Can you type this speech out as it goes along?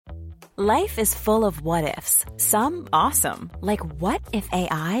Life is full of what-ifs. Some awesome, like what if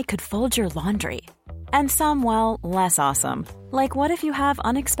AI could fold your laundry? And some, well, less awesome, like what if you have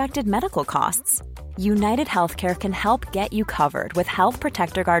unexpected medical costs? United Healthcare can help get you covered with Health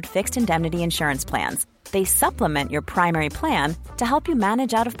Protector Guard fixed indemnity insurance plans. They supplement your primary plan to help you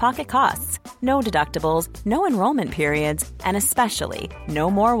manage out-of-pocket costs. No deductibles, no enrollment periods, and especially no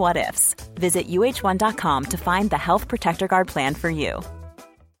more what-ifs. Visit uh1.com to find the Health Protector Guard plan for you.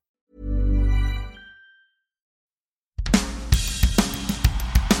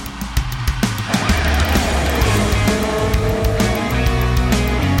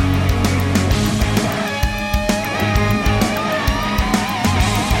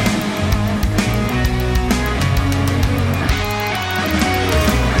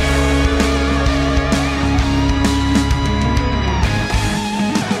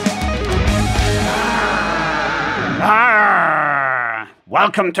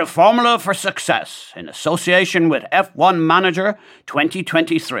 Welcome to Formula for Success in association with F1 Manager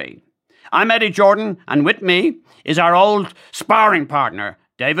 2023. I'm Eddie Jordan, and with me is our old sparring partner,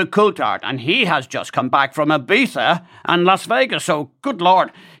 David Coulthard, and he has just come back from Ibiza and Las Vegas, so good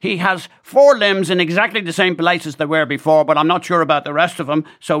Lord, he has 4 limbs in exactly the same places they were before, but I'm not sure about the rest of them,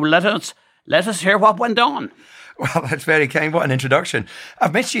 so let us hear what went on. Well, that's very kind. What an introduction.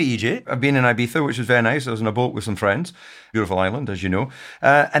 I've missed you, EJ. I've been in Ibiza, which was very nice. I was on a boat with some friends. Beautiful island, as you know.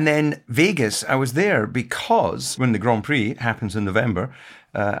 And then Vegas, I was there because when the Grand Prix happens in November,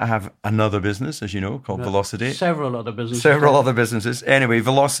 I have another business, as you know, called Velocity. Several other businesses. Anyway,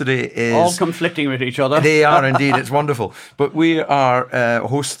 Velocity is... all conflicting with each other. They are indeed. It's wonderful. But we are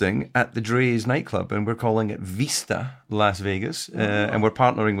hosting at the Dre's nightclub, and we're calling it Vista Las Vegas. And we're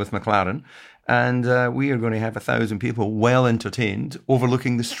partnering with McLaren. And we are going to have 1,000 people well entertained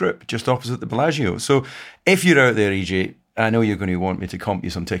overlooking the Strip just opposite the Bellagio. So if you're out there, EJ, I know you're going to want me to comp you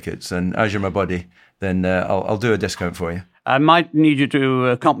some tickets. And as you're my buddy, then I'll do a discount for you. I might need you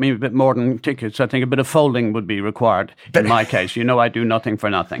to comp me a bit more than tickets. I think a bit of folding would be required in my case. You know I do nothing for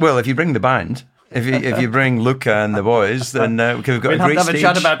nothing. Well, if you bring the band... If you bring Luca and the boys, then we've got a great stage. We'll have a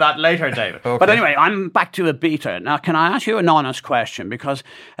chat about that later, David. Okay. But anyway, I'm back to Ibiza. Now, can I ask you an honest question? Because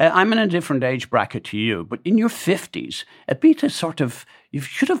I'm in a different age bracket to you, but in your 50s, Ibiza sort of, you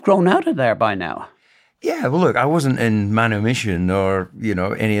should have grown out of there by now. Yeah, well, look, I wasn't in Manumission or,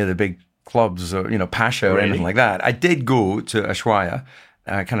 any of the big clubs or, Pasha or anything like that. I did go to Ushuaia.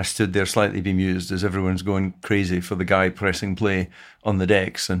 I kind of stood there slightly bemused as everyone's going crazy for the guy pressing play on the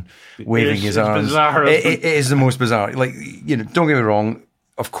decks and waving his arms. Bizarre. It is the most bizarre. Like, don't get me wrong,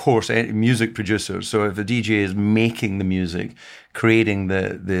 of course, music producers. So if the DJ is making the music, creating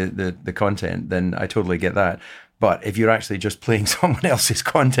the content, then I totally get that. But if you're actually just playing someone else's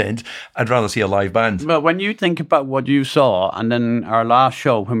content, I'd rather see a live band. Well, when you think about what you saw, and then our last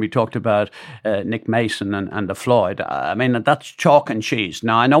show when we talked about Nick Mason and the Floyd, I mean, that's chalk and cheese.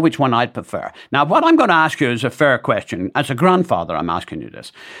 Now, I know which one I'd prefer. Now, what I'm going to ask you is a fair question. As a grandfather, I'm asking you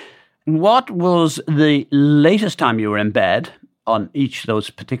this. What was the latest time you were in bed on each of those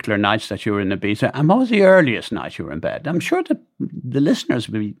particular nights that you were in Ibiza, and what was the earliest night you were in bed? I'm sure that the listeners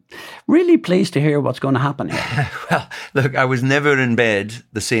will be really pleased to hear what's going to happen here. Well, look, I was never in bed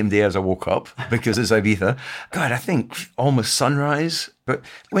the same day as I woke up because it's Ibiza. God, I think almost sunrise. But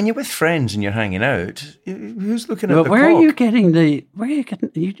when you're with friends and you're hanging out, who's looking at the clock? Where are you getting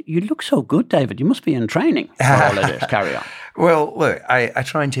you look so good, David. You must be in training for all of this. Carry on. Well, look, I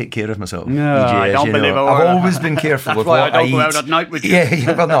try and take care of myself. No, EJ, I don't believe it. I've always been careful with what I eat. That's why I don't go out at night with you.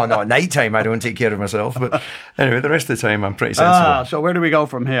 Yeah, well, no, at night time I don't take care of myself. But anyway, the rest of the time I'm pretty sensible. So where do we go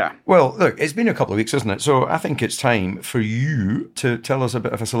from here? Well, look, it's been a couple of weeks, isn't it? So I think it's time for you to tell us a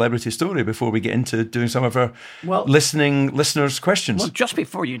bit of a celebrity story before we get into doing some of our listeners' questions. Well, just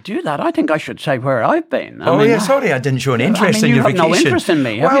before you do that, I think I should say where I've been. Sorry, I didn't show an interest in your vacation. You have no interest in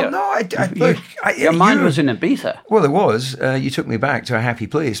me, have you? Your mind was in Ibiza. Well, it was. You took me back to a happy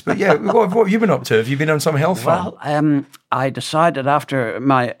place. But yeah, what have you been up to? Have you been on some health fun? Well, I decided after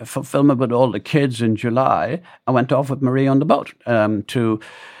my fulfillment with all the kids in July, I went off with Marie on the boat to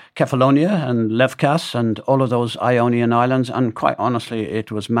Kefalonia and Lefkas and all of those Ionian islands, and quite honestly, it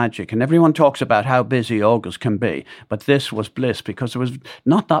was magic. And everyone talks about how busy August can be, but this was bliss because there was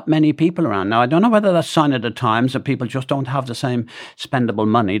not that many people around. Now, I don't know whether that's a sign of the times that people just don't have the same spendable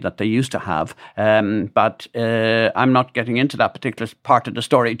money that they used to have, but I'm not getting into that particular part of the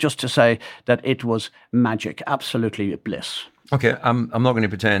story, just to say that it was magic, absolutely bliss. Okay, I'm not going to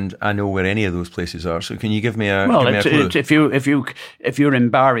pretend I know where any of those places are. So can you give me a clue? Well, if you're in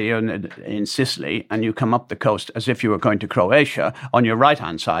Bari in Sicily and you come up the coast as if you were going to Croatia, on your right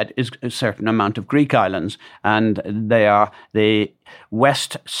hand side is a certain amount of Greek islands, and they are the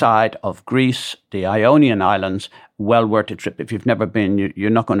west side of Greece, the Ionian Islands. Well worth a trip. If you've never been,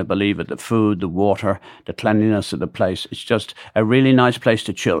 you're not going to believe it. The food, the water, the cleanliness of the place. It's just a really nice place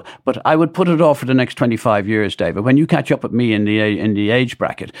to chill. But I would put it off for the next 25 years, David. When you catch up with me in the age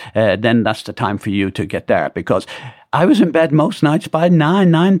bracket, then that's the time for you to get there, because I was in bed most nights by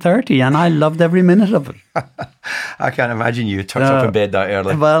 9:30, and I loved every minute of it. I can't imagine you tucked up in bed that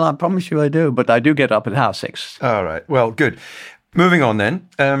early. Well, I promise you I do, but I do get up at 6:30. All right. Well, good. Moving on then.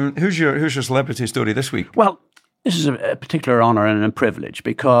 Who's your celebrity story this week? Well, this is a particular honour and a privilege,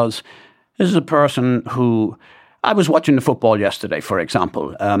 because this is a person who... I was watching the football yesterday, for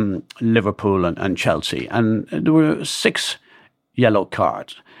example, Liverpool and Chelsea, and there were 6 yellow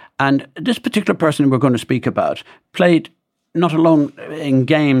cards. And this particular person we're going to speak about played not alone in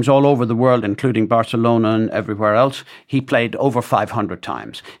games all over the world, including Barcelona and everywhere else. He played over 500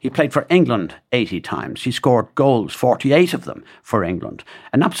 times. He played for England 80 times. He scored goals, 48 of them for England.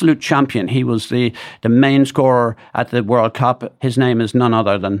 An absolute champion. He was the main scorer at the World Cup. His name is none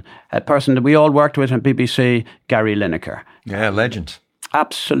other than a person that we all worked with at BBC, Gary Lineker. Yeah, legend.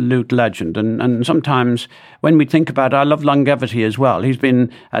 Absolute legend. And sometimes when we think about it, I love longevity as well. He's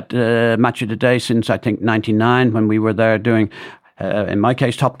been at Match of the Day since, I think, 99, when we were there doing, in my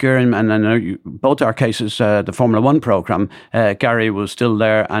case, Top Gear, and I know both our cases, the Formula One programme. Gary was still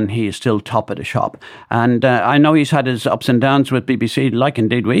there, and he is still top of the shop. And I know he's had his ups and downs with BBC, like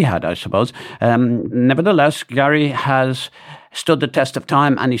indeed we had, I suppose. Nevertheless, Gary has stood the test of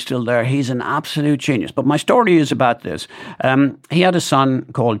time, and he's still there. He's an absolute genius. But my story is about this. He had a son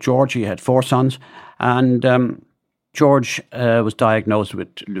called George. He had 4 sons, and George was diagnosed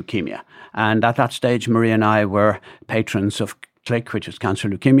with leukemia. And at that stage, Maria and I were patrons of CLIC, which is Cancer,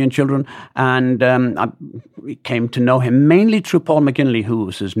 Leukemia in Children, and I came to know him mainly through Paul McGinley, who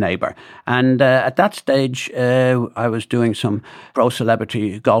was his neighbour. And at that stage, I was doing some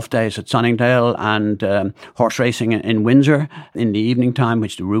pro-celebrity golf days at Sunningdale and horse racing in Windsor in the evening time,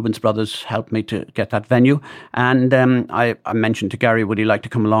 which the Rubens brothers helped me to get that venue. And I mentioned to Gary, would he like to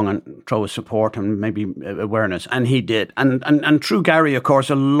come along and throw his support and maybe awareness? And he did. And through Gary, of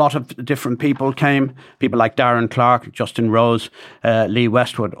course, a lot of different people came, people like Darren Clark, Justin Rose, Lee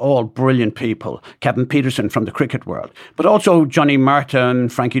Westwood, all brilliant people. Kevin Peterson from the cricket world, but also Johnny Martin,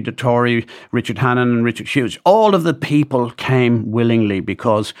 Frankie Dettori, Richard Hannon and Richard Hughes. All of the people came willingly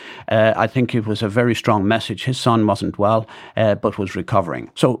because I think it was a very strong message. His son wasn't well, but was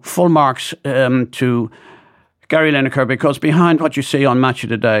recovering. So full marks to Gary Lineker, because behind what you see on Match of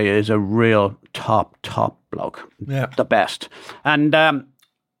the Day is a real top bloke. Yeah. The best. And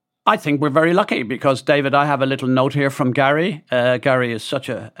I think we're very lucky because, David, I have a little note here from Gary. Gary is such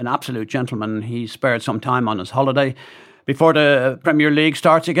an absolute gentleman. He spared some time on his holiday before the Premier League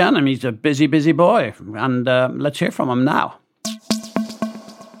starts again. I mean, he's a busy boy. And let's hear from him now.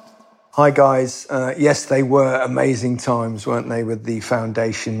 Hi, guys. Yes, they were amazing times, weren't they, with the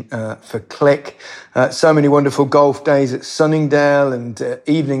foundation for CLIC. So many wonderful golf days at Sunningdale and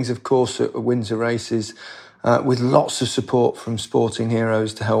evenings, of course, at Windsor races. With lots of support from sporting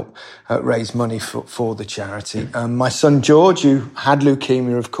heroes to help raise money for the charity. My son George, who had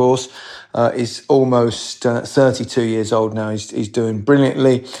leukemia, of course, is almost 32 years old now. He's doing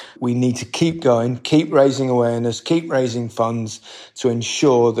brilliantly. We need to keep going, keep raising awareness, keep raising funds to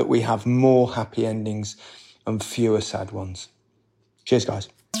ensure that we have more happy endings and fewer sad ones. Cheers, guys.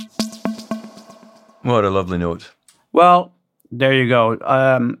 What a lovely note. Well, there you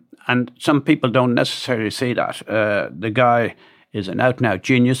go. And some people don't necessarily see that. The guy is an out-and-out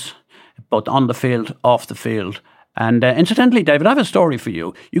genius, both on the field, off the field. And incidentally, David, I have a story for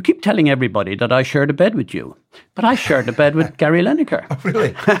you. You keep telling everybody that I shared a bed with you, but I shared a bed with Gary Lineker. Oh,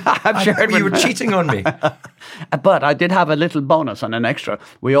 really? You were cheating on me. But I did have a little bonus and an extra.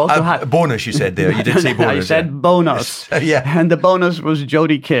 We also had a bonus. You said there. You did say bonus. I said bonus. Yeah. And the bonus was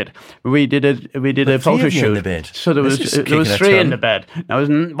Jodie Kidd. We did a photo shoot. In the bed. So there was 3 in the bed. Now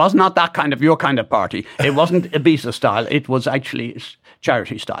it was not that kind of your kind of party. It wasn't Ibiza style. It was actually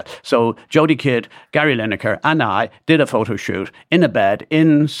charity style. So Jodie Kidd, Gary Lineker, and I did a photo shoot in a bed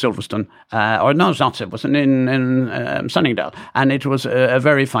in Silverstone, or no, it's not Silverstone, in Sunningdale, and it was a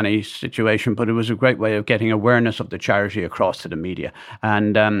very funny situation, but it was a great way of getting awareness of the charity across to the media.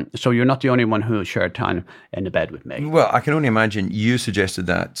 And so you're not the only one who shared time in the bed with me. Well, I can only imagine you suggested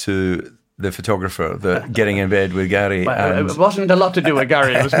that to the photographer, getting in bed with Gary. It wasn't a lot to do with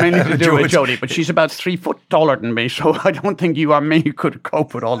Gary. It was mainly to do with Jodie. But she's about 3 foot taller than me, so I don't think you or me could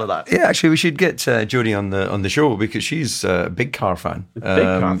cope with all of that. Yeah, actually, we should get Jodie on the show because she's a big car fan. You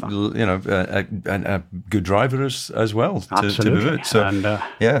know, a good driver as well. To boot. So and,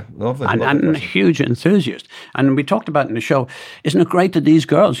 yeah, lovely. And a huge enthusiast. And we talked about in the show, isn't it great that these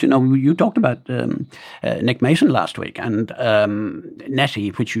girls, you know, you talked about Nick Mason last week and Nettie,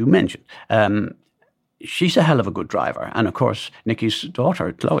 which you mentioned. She's a hell of a good driver. And of course, Nicky's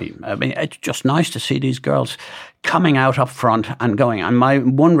daughter, Chloe. I mean, it's just nice to see these girls coming out up front and going. And my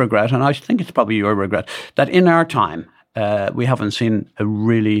one regret, and I think it's probably your regret, that in our time, we haven't seen a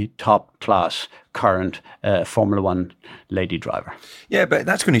really top-class current Formula One lady driver. Yeah, but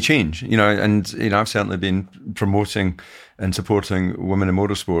that's going to change, you know, and, you know, I've certainly been promoting and supporting women in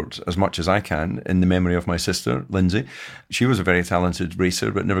motorsport as much as I can in the memory of my sister, Lindsay. She was a very talented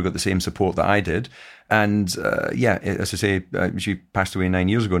racer, but never got the same support that I did. And yeah, as I say, she passed away 9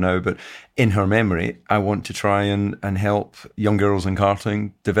 years ago now, but in her memory, I want to try and help young girls in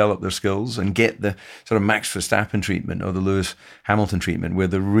karting develop their skills and get the sort of Max Verstappen treatment or the Lewis Hamilton treatment where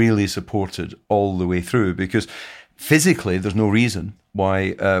they're really supported all the way through, because physically, there's no reason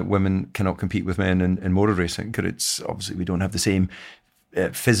why women cannot compete with men in motor racing, because it's obviously we don't have the same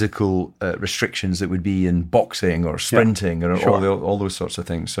physical restrictions that would be in boxing or sprinting or all those sorts of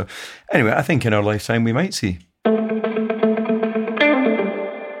things. So anyway, I think in our lifetime we might see.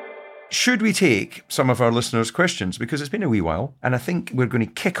 Should we take some of our listeners' questions? Because it's been a wee while, and I think we're going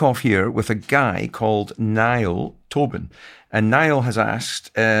to kick off here with a guy called Niall Tobin. And Niall has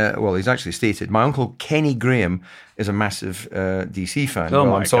asked, well, he's actually stated, my uncle Kenny Graham is a massive DC fan. Oh,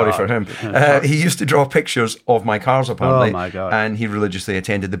 well, I'm sorry for him. He used to draw pictures of my cars, apparently. Oh, my God. And he religiously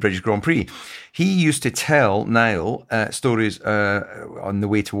attended the British Grand Prix. He used to tell Niall stories on the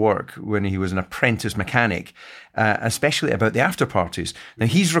way to work when he was an apprentice mechanic, especially about the after parties. Now,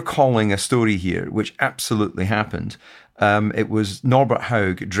 he's recalling a story here which absolutely happened. It was Norbert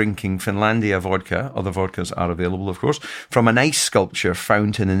Haug drinking Finlandia vodka, other vodkas are available, of course, from an ice sculpture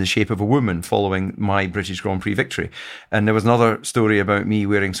fountain in the shape of a woman following my British Grand Prix victory. And there was another story about me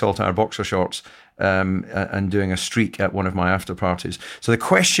wearing saltire boxer shorts and doing a streak at one of my after parties. So the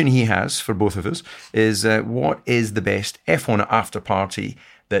question he has for both of us is, what is the best F1 after party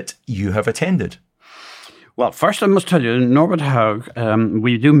that you have attended? Well, first I must tell you, Norbert Haug,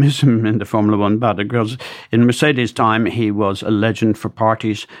 we do miss him in the Formula One bad, because in Mercedes' time he was a legend for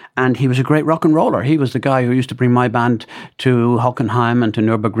parties and he was a great rock and roller. He was the guy who used to bring my band to Hockenheim and to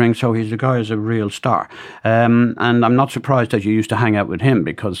Nürburgring, so he's the guy who's a real star. And I'm not surprised that you used to hang out with him,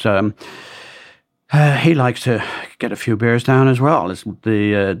 because he likes to get a few beers down as well as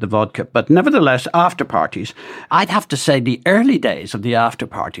the vodka. But nevertheless, after parties, I'd have to say the early days of the after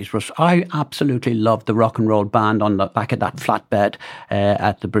parties was, I absolutely loved the rock and roll band on the back of that flatbed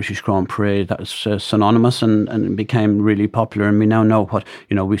at the British Grand Prix. That was synonymous and became really popular. And we now know what,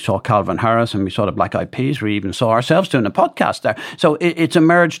 you know, we saw Calvin Harris and we saw the Black Eyed Peas. We even saw ourselves doing a podcast there. So it's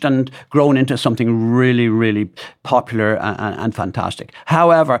emerged and grown into something really, really popular and fantastic.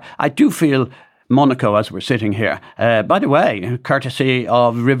 However, I do feel Monaco, as we're sitting here. By the way, courtesy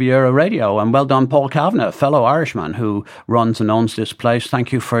of Riviera Radio, and well done, Paul Kavanagh, a fellow Irishman who runs and owns this place.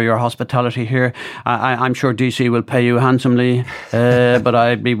 Thank you for your hospitality here. I'm sure DC will pay you handsomely, but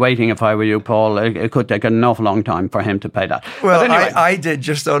I'd be waiting if I were you, Paul. It could take an awful long time for him to pay that. Well, anyway. I did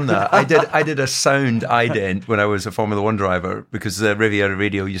just on that. I did a sound ident when I was a Formula One driver, because Riviera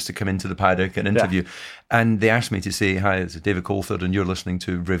Radio used to come into the paddock and interview. Yeah. And they asked me to say, hi, it's David Coulthard and you're listening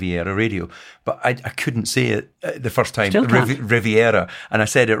to Riviera Radio. But I couldn't say it the first time, Riviera, and I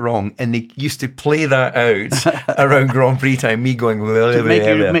said it wrong. And they used to play that out around Grand Prix time, me going,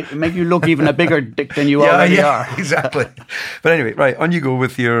 to make you look even a bigger dick than you already are. Exactly. But anyway, right, on you go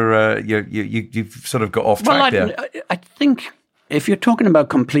with you've sort of got off track there. I think if you're talking about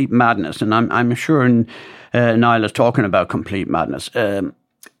complete madness, and I'm sure Niall is talking about complete madness,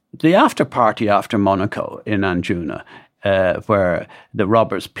 the after party after Monaco in Anjuna, where the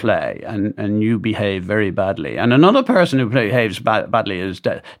robbers play and you behave very badly. And another person who behaves badly is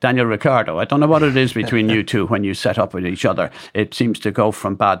Daniel Ricciardo. I don't know what it is between you two when you set up with each other. It seems to go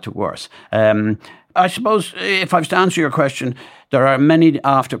from bad to worse. I suppose if I was to answer your question, there are many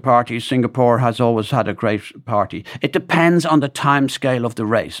after parties. Singapore has always had a great party. It depends on the time scale of the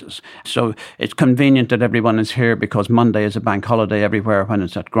races. So it's convenient that everyone is here because Monday is a bank holiday everywhere when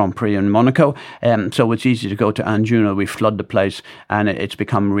it's at Grand Prix in Monaco. So it's easy to go to Anjuna. We flood the place and it's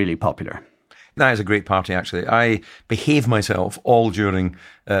become really popular. That is a great party, actually. I behave myself all during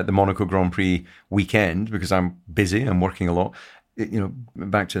the Monaco Grand Prix weekend because I'm busy, I'm working a lot.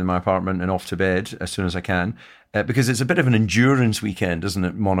 back to my apartment and off to bed as soon as I can. Because it's a bit of an endurance weekend, isn't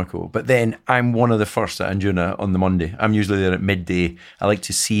it, Monaco? But then I'm one of the first at Anjuna on the Monday. I'm usually there at midday. I like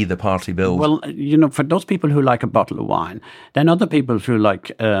to see the party build. Well, for those people who like a bottle of wine, then other people who like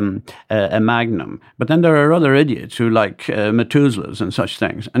a Magnum. But then there are other idiots who like Methuselahs and such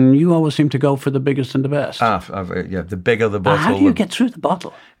things. And you always seem to go for the biggest and the best. The bigger the bottle. How do you get through the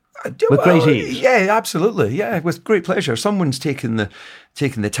bottle? With great ease. Yeah, absolutely. Yeah, with great pleasure. Someone's taken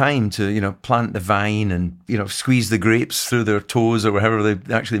the time to, plant the vine and, squeeze the grapes through their toes or wherever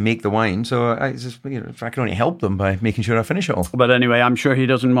they actually make the wine. So I can only help them by making sure I finish it all. But anyway, I'm sure he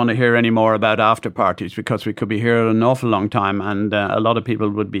doesn't want to hear any more about after parties because we could be here an awful long time, and a lot of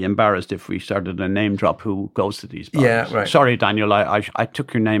people would be embarrassed if we started a name drop who goes to these parties. Yeah, right. Sorry, Daniel, I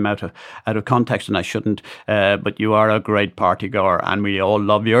took your name out of context and I shouldn't, but you are a great party goer and we all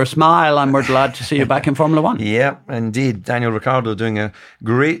love your smile, and we're glad to see you back in Formula One. Yeah, indeed. Daniel Ricciardo doing a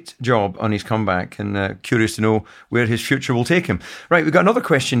great job on his comeback, and curious to know where his future will take him. Right, we've got another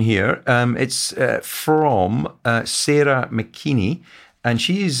question here. It's from Sarah McKinney, and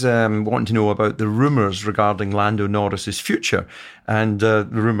she's wanting to know about the rumours regarding Lando Norris's future, and the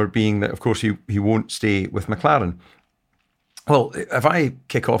rumour being that, of course, he won't stay with McLaren. Well, if I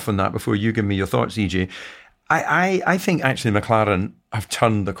kick off on that before you give me your thoughts, EJ, I think actually McLaren have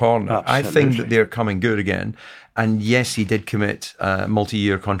turned the corner. Absolutely. I think that they're coming good again. And yes, he did commit a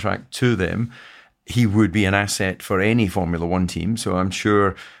multi-year contract to them. He would be an asset for any Formula One team. So I'm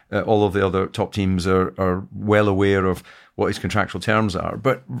sure all of the other top teams are well aware of what his contractual terms are.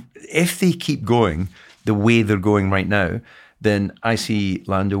 But if they keep going the way they're going right now, then I see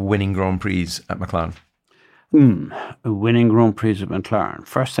Lando winning Grand Prix at McLaren. Winning Grand Prix at McLaren.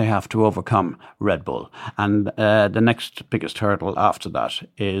 First, they have to overcome Red Bull. And the next biggest hurdle after that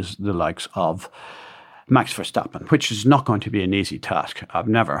is the likes of Max Verstappen, which is not going to be an easy task.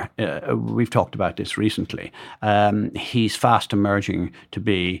 We've talked about this recently. He's fast emerging to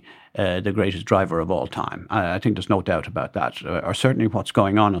be the greatest driver of all time. I think there's no doubt about that. Or certainly what's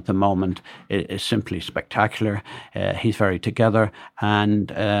going on at the moment is simply spectacular. He's very together, and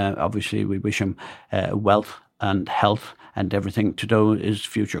obviously we wish him wealth and health and everything to do his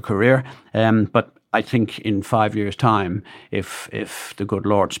future career. But I think in 5 years' time, if the good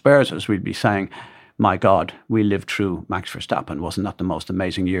Lord spares us, we'd be saying, my God, we lived through Max Verstappen. Wasn't that the most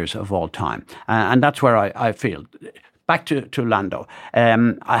amazing years of all time? And that's where I feel. Back to Lando.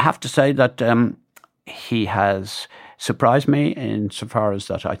 I have to say that he has surprised me insofar as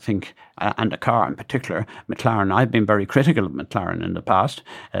that I think, and the car in particular, McLaren, I've been very critical of McLaren in the past,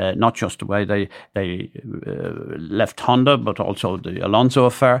 not just the way they left Honda, but also the Alonso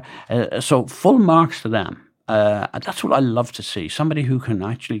affair. So full marks to them. And that's what I love to see. Somebody who can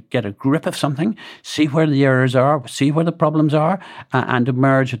actually get a grip of something, see where the errors are, see where the problems are, and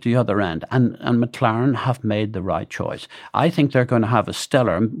emerge at the other end. And McLaren have made the right choice. I think they're going to have a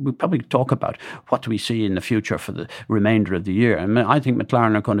stellar, and we'll probably talk about what do we see in the future for the remainder of the year. And I think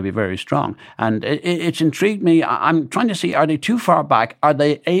McLaren are going to be very strong. And it's intrigued me. I'm trying to see, are they too far back? Are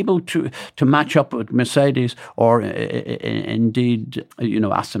they able to match up with Mercedes or indeed,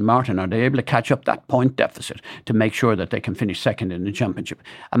 Aston Martin? Are they able to catch up that point deficit to make sure that they can finish second in the championship?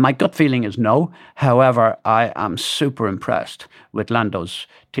 And my gut feeling is no. However, I am super impressed with Lando's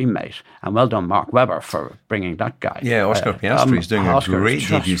teammate, and well done Mark Webber for bringing that guy. Yeah, Oscar Piastri is doing a great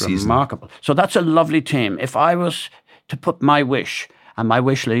debut season. Remarkable. So that's a lovely team. If I was to put my wish and my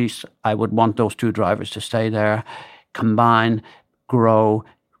wish list, I would want those two drivers to stay there, combine, grow,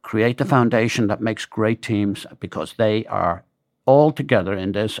 create the foundation that makes great teams, because they are all together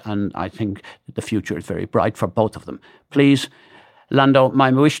in this, and I think that the future is very bright for both of them. Please, Lando,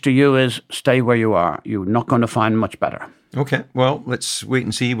 my wish to you is stay where you are. You're not going to find much better. Okay, well, let's wait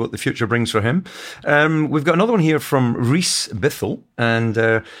and see what the future brings for him. We've got another one here from Rhys Bithell, and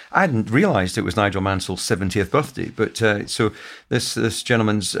I hadn't realised it was Nigel Mansell's 70th birthday, but so this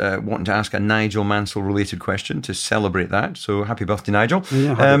gentleman's wanting to ask a Nigel Mansell-related question to celebrate that, so happy birthday, Nigel.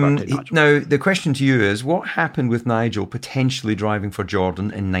 Yeah, happy birthday, Nigel. Now, the question to you is, what happened with Nigel potentially driving for Jordan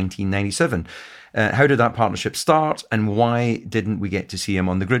in 1997? How did that partnership start, and why didn't we get to see him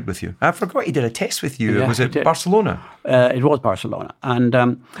on the grid with you? I forgot he did a test with you. Yeah, was it Barcelona? It was Barcelona.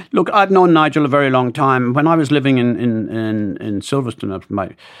 And look, I've known Nigel a very long time. When I was living in Silverstone at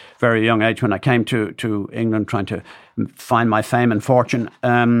my very young age, when I came to England trying to find my fame and fortune,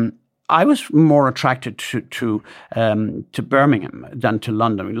 I was more attracted to Birmingham than to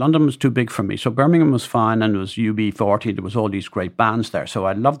London. London was too big for me. So Birmingham was fine, and it was UB40. There was all these great bands there. So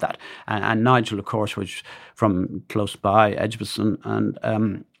I loved that. And Nigel, of course, was from close by, Edgbaston.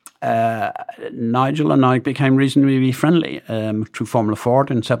 And Nigel and I became reasonably friendly through Formula Ford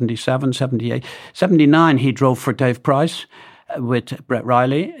in 77, 78. 79, he drove for Dave Price with Brett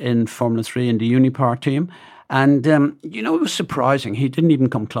Riley in Formula 3 in the Unipar team. And, it was surprising. He didn't even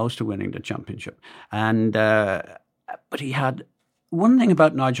come close to winning the championship. And but he had one thing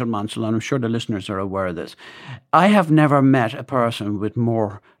about Nigel Mansell, and I'm sure the listeners are aware of this. I have never met a person with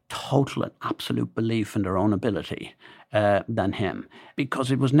more total and absolute belief in their own ability than him, because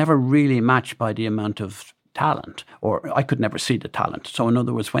it was never really matched by the amount of talent, or I could never see the talent. So in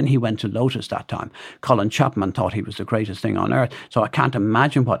other words, when he went to Lotus that time, Colin Chapman thought he was the greatest thing on earth. So I can't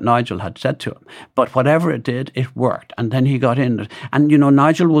imagine what Nigel had said to him. But whatever it did, it worked. And then he got in. And,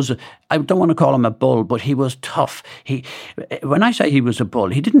 Nigel was, I don't want to call him a bull, but he was tough. When I say he was a bull,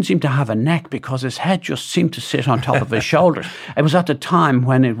 he didn't seem to have a neck because his head just seemed to sit on top of his shoulders. It was at the time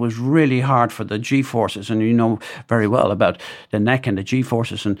when it was really hard for the G-forces, and you know very well about the neck and the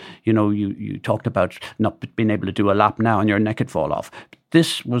G-forces, and, you talked about not being able to do a lap now and your neck would fall off.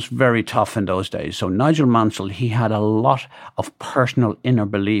 This was very tough in those days. So Nigel Mansell, he had a lot of personal inner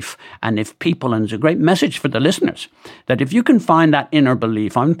belief. And if people, and it's a great message for the listeners, that if you can find that inner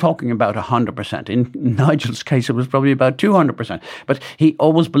belief, I'm talking about 100%. In Nigel's case, it was probably about 200%. But he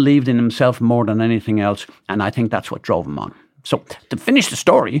always believed in himself more than anything else. And I think that's what drove him on. So to finish the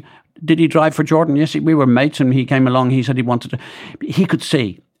story, did he drive for Jordan? Yes, we were mates and he came along. He said he wanted to, he could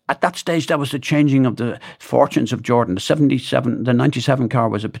see. At that stage, that was the changing of the fortunes of Jordan. The 97 car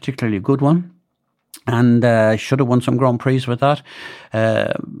was a particularly good one, and should have won some Grand Prix with that.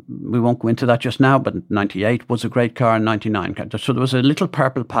 We won't go into that just now, but 98 was a great car, and 99 car. So there was a little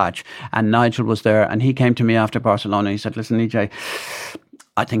purple patch, and Nigel was there, and he came to me after Barcelona. He said, "Listen, EJ,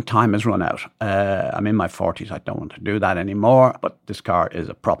 I think time has run out. I'm in my 40s. I don't want to do that anymore, but this car is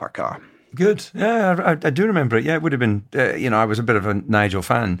a proper car." Good. Yeah, I do remember it. Yeah, it would have been, I was a bit of a Nigel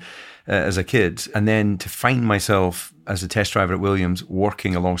fan as a kid. And then to find myself as a test driver at Williams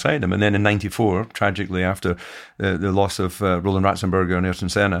working alongside him. And then in 94, tragically, after the loss of Roland Ratzenberger and Ayrton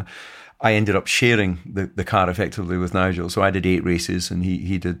Senna, I ended up sharing the car effectively with Nigel. So I did 8 races and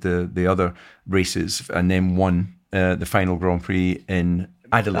he did the other races, and then won the final Grand Prix in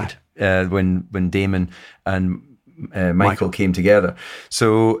Adelaide when Damon and Michael came together.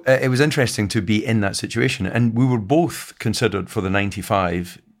 So it was interesting to be in that situation. And we were both considered for the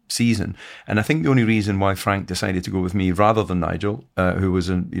 95 season. And I think the only reason why Frank decided to go with me rather than Nigel, who was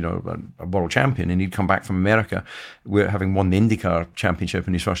a world champion, and he'd come back from America, having won the IndyCar championship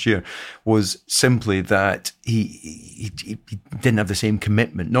in his first year, was simply that he didn't have the same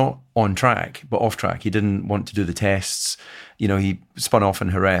commitment, not on track, but off track. He didn't want to do the tests. He spun off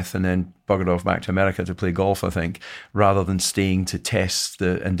in Jerez and then buggered off back to America to play golf, I think, rather than staying to test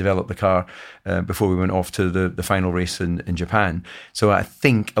and develop the car before we went off to the final race in Japan. So I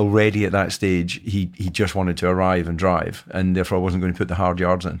think already at that stage, he just wanted to arrive and drive, and therefore I wasn't going to put the hard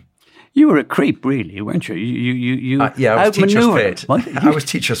yards in. You were a creep, really, weren't you? You I was teacher's pet. I was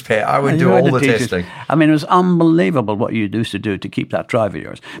teacher's pet. I would do all the testing. I mean, it was unbelievable what you used to do to keep that drive of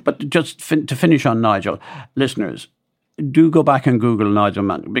yours. But just to finish on Nigel, listeners, do go back and Google Nigel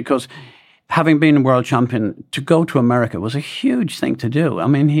Mansell, because having been a world champion, to go to America was a huge thing to do. I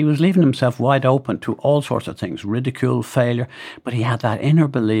mean, he was leaving himself wide open to all sorts of things, ridicule, failure, but he had that inner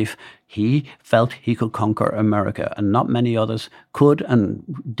belief. He felt he could conquer America, and not many others could and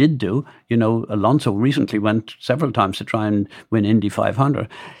did do. Alonso recently went several times to try and win Indy 500.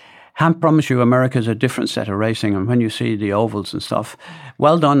 I promise you, America's a different set of racing, and when you see the ovals and stuff,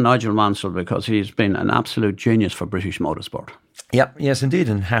 well done, Nigel Mansell, because he's been an absolute genius for British motorsport. Yep, yes, indeed,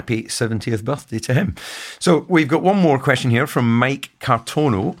 and happy 70th birthday to him. So we've got one more question here from Mike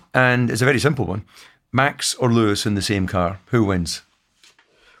Cartono, and it's a very simple one. Max or Lewis in the same car, who wins?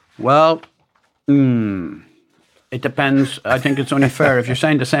 Well, it depends. I think it's only fair if you're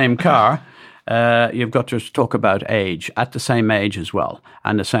saying the same car. You've got to talk about age, at the same age as well,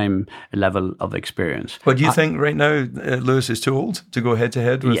 and the same level of experience. But do you think right now Lewis is too old to go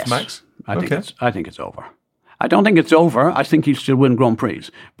head-to-head with Max? I think it's over. I don't think it's over. I think he'll still win Grand Prix,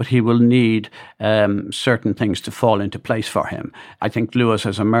 but he will need certain things to fall into place for him. I think Lewis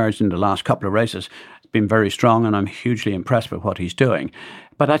has emerged in the last couple of races, been very strong, and I'm hugely impressed with what he's doing.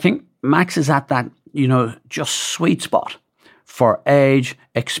 But I think Max is at that, just sweet spot for age,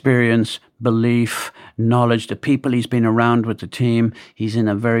 experience, belief, knowledge, the people he's been around with the team. He's in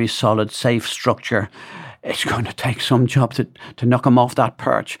a very solid, safe structure. It's going to take some job to knock him off that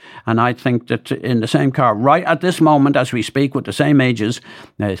perch. And I think that in the same car, right at this moment as we speak, with the same ages,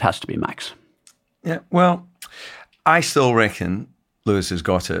 it has to be Max. Yeah, well, I still reckon Lewis has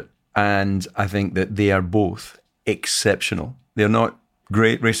got it. And I think that they are both exceptional. They're not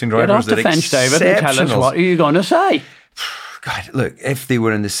great racing Get drivers. off the fence, David, and tell us what are you going to say. God, look, if they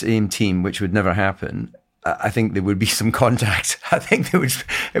were in the same team, which would never happen, I think there would be some contact. I think it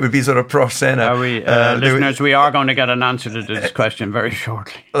would be sort of pro Senna. Are we, listeners, we are going to get an answer to this question very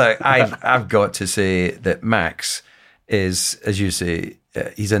shortly. Look, I've got to say that Max is, as you say,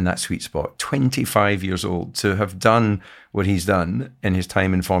 he's in that sweet spot. 25 years old, to have done what he's done in his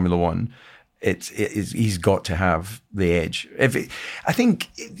time in Formula One. He's got to have the edge. I think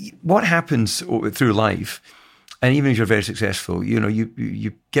what happens through life, and even if you're very successful,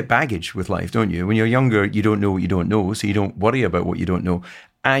 you get baggage with life, don't you? When you're younger, you don't know what you don't know, so you don't worry about what you don't know.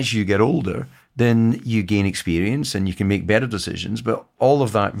 As you get older, then you gain experience and you can make better decisions. But all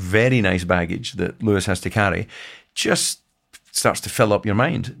of that very nice baggage that Lewis has to carry just starts to fill up your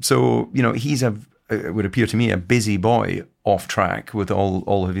mind. So, he's it would appear to me, a busy boy off track with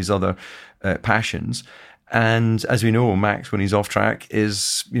all of his other passions. And as we know, Max, when he's off track,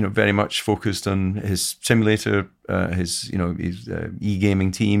 is very much focused on his simulator, his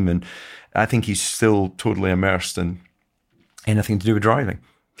e-gaming team, and I think he's still totally immersed in anything to do with driving.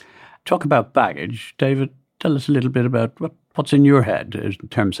 Talk about baggage, David. Tell us a little bit about what's in your head in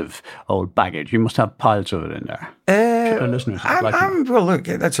terms of old baggage. You must have piles of it in there. Listeners, well, look,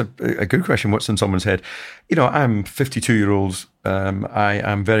 that's a good question. What's in someone's head? I'm 52-year-old. I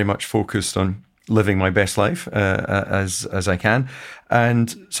am very much focused on living my best life as I can,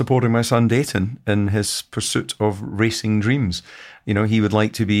 and supporting my son Dayton in his pursuit of racing dreams. He would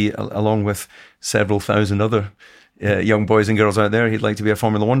like to be, along with several thousand other young boys and girls out there, he'd like to be a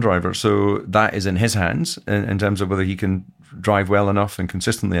Formula One driver. So that is in his hands in terms of whether he can drive well enough and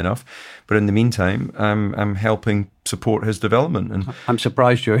consistently enough. But in the meantime, I'm helping support his development. And I'm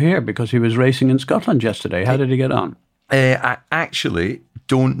surprised you're here because he was racing in Scotland yesterday. How did he get on? I actually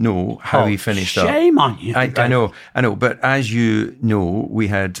don't know how he finished up. Shame on you. I know. But as you know, we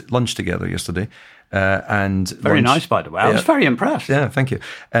had lunch together yesterday. And very nice, by the way. I was very impressed. Yeah, thank you.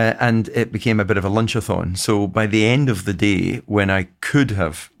 And it became a bit of a lunchathon. So by the end of the day, when I could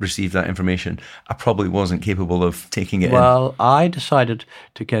have received that information, I probably wasn't capable of taking it in. Well, I decided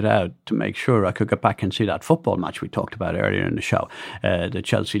to get out to make sure I could get back and see that football match we talked about earlier in the show, the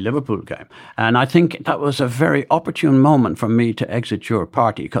Chelsea-Liverpool game. And I think that was a very opportune moment for me to exit your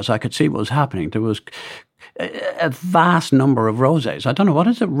party because I could see what was happening. There was a vast number of rosés. I don't know, what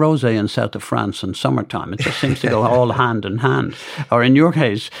is a rosé in south of France in summertime? It just seems to go all hand in hand. Or in your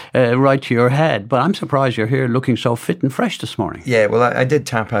case, right to your head. But I'm surprised you're here looking so fit and fresh this morning. Yeah, well, I did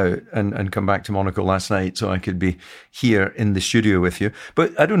tap out and come back to Monaco last night so I could be here in the studio with you.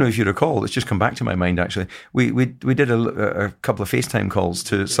 But I don't know if you recall, it's just come back to my mind actually. We did a couple of FaceTime calls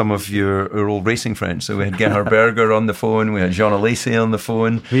to some of your old racing friends. So we had Gerhard Berger on the phone, we had Jean Alesi on the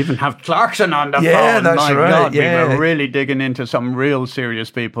phone. We even have Clarkson on the phone. Yeah, that's right. God, yeah. We were really digging into some real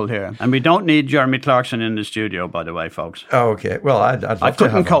serious people here. And we don't need Jeremy Clarkson in the studio, by the way, folks. Oh, okay. Well, I'd love I to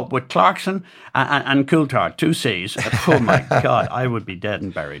couldn't have cope with Clarkson and Coulthard, 2 C's. Oh, my God, I would be dead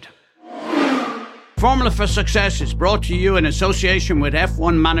and buried. Formula for Success is brought to you in association with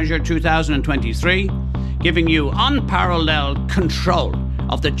F1 Manager 2023, giving you unparalleled control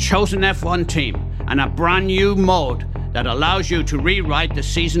of the chosen F1 team and a brand new mode that allows you to rewrite the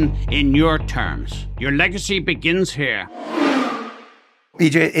season in your terms. Your legacy begins here.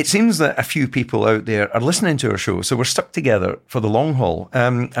 EJ, it seems that a few people out there are listening to our show, so we're stuck together for the long haul.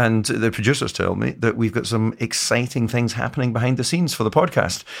 And the producers tell me that we've got some exciting things happening behind the scenes for the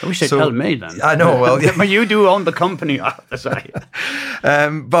podcast. I wish they'd tell me then. I know, well... But you do own the company, I have to say.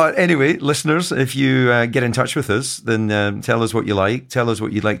 But anyway, listeners, if you get in touch with us, then tell us what you like. Tell us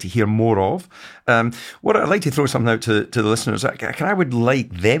what you'd like to hear more of. What I'd like to throw something out to the listeners, I would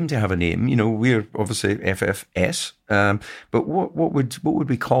like them to have a name. We're obviously FFS. But what would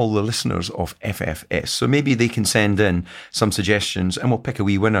we call the listeners of FFS? So maybe they can send in some suggestions and we'll pick a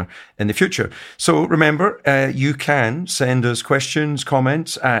wee winner in the future. So remember, you can send us questions,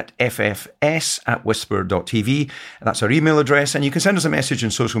 comments at ffs@whisper.tv. That's our email address. And you can send us a message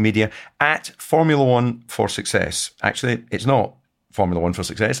on social media at Formula One for Success. Actually, it's not Formula One for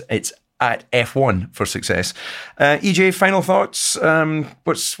Success. It's at F1 for Success. EJ, final thoughts?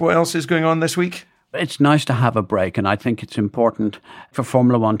 What else is going on this week? It's nice to have a break, and I think it's important for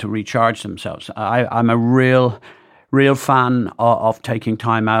Formula One to recharge themselves. I'm a real fan of taking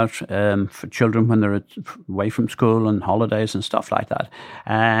time out for children when they're away from school and holidays and stuff like that.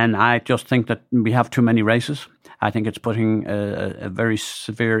 And I just think that we have too many races. I think it's putting a very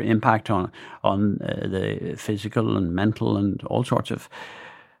severe impact on the physical and mental and all sorts of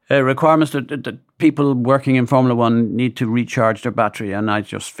requirements that people working in Formula One need to recharge their battery, and I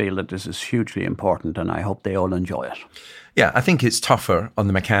just feel that this is hugely important, and I hope they all enjoy it. Yeah, I think it's tougher on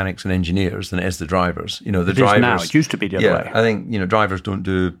the mechanics and engineers than it is the drivers. You know, the It drivers is now. It used to be the other way. I think, drivers don't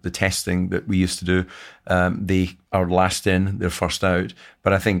do the testing that we used to do. They are last in, they're first out.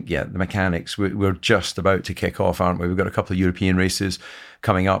 But I think, the mechanics, we're just about to kick off, aren't we? We've got a couple of European races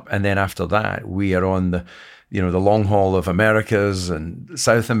coming up. And then after that, we are on the long haul of Americas and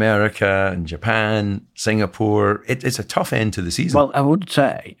South America and Japan, Singapore. It's a tough end to the season. Well, I would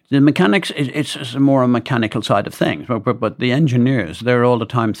say the mechanics, it's more a mechanical side of things. But the engineers, they're all the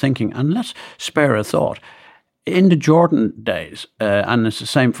time thinking, and let's spare a thought. In the Jordan days, and it's the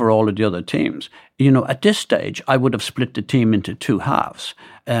same for all of the other teams, at this stage, I would have split the team into two halves.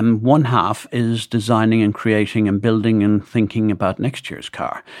 One half is designing and creating and building and thinking about next year's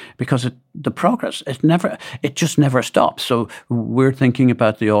car, because the progress, it just never stops. So we're thinking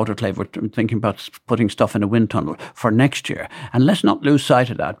about the autoclave, we're thinking about putting stuff in a wind tunnel for next year. And let's not lose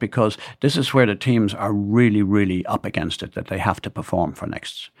sight of that, because this is where the teams are really, really up against it, that they have to perform for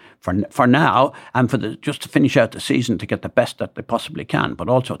now, and just to finish out the season to get the best that they possibly can, but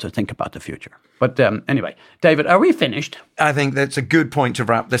also to think about the future. But anyway, David, are we finished? I think that's a good point to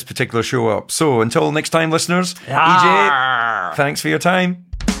wrap this particular show up. So until next time, listeners, EJ, thanks for your time.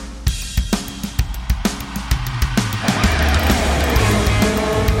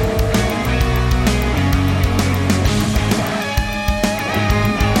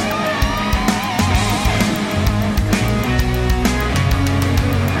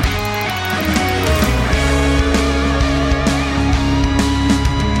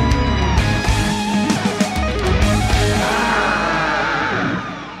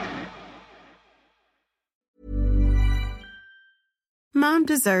 Mom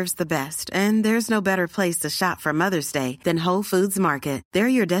deserves the best, and there's no better place to shop for Mother's Day than Whole Foods Market. They're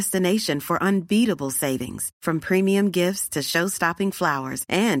your destination for unbeatable savings, from premium gifts to show-stopping flowers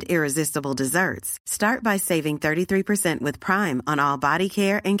and irresistible desserts. Start by saving 33% with Prime on all body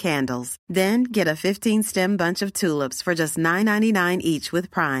care and candles. Then get a 15-stem bunch of tulips for just $9.99 each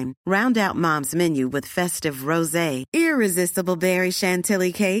with Prime. Round out Mom's menu with festive rosé, irresistible berry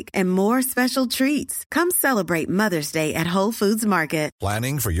chantilly cake, and more special treats. Come celebrate Mother's Day at Whole Foods Market.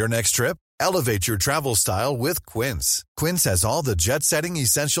 Planning for your next trip? Elevate your travel style with Quince. Quince has all the jet-setting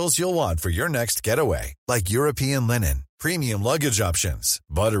essentials you'll want for your next getaway, like European linen, premium luggage options,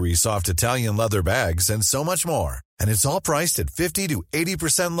 buttery soft Italian leather bags, and so much more. And it's all priced at 50 to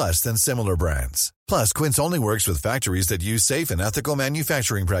 80% less than similar brands. Plus, Quince only works with factories that use safe and ethical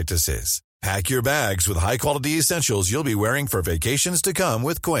manufacturing practices. Pack your bags with high-quality essentials you'll be wearing for vacations to come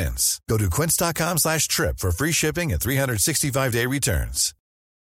with Quince. Go to quince.com/trip for free shipping and 365-day returns.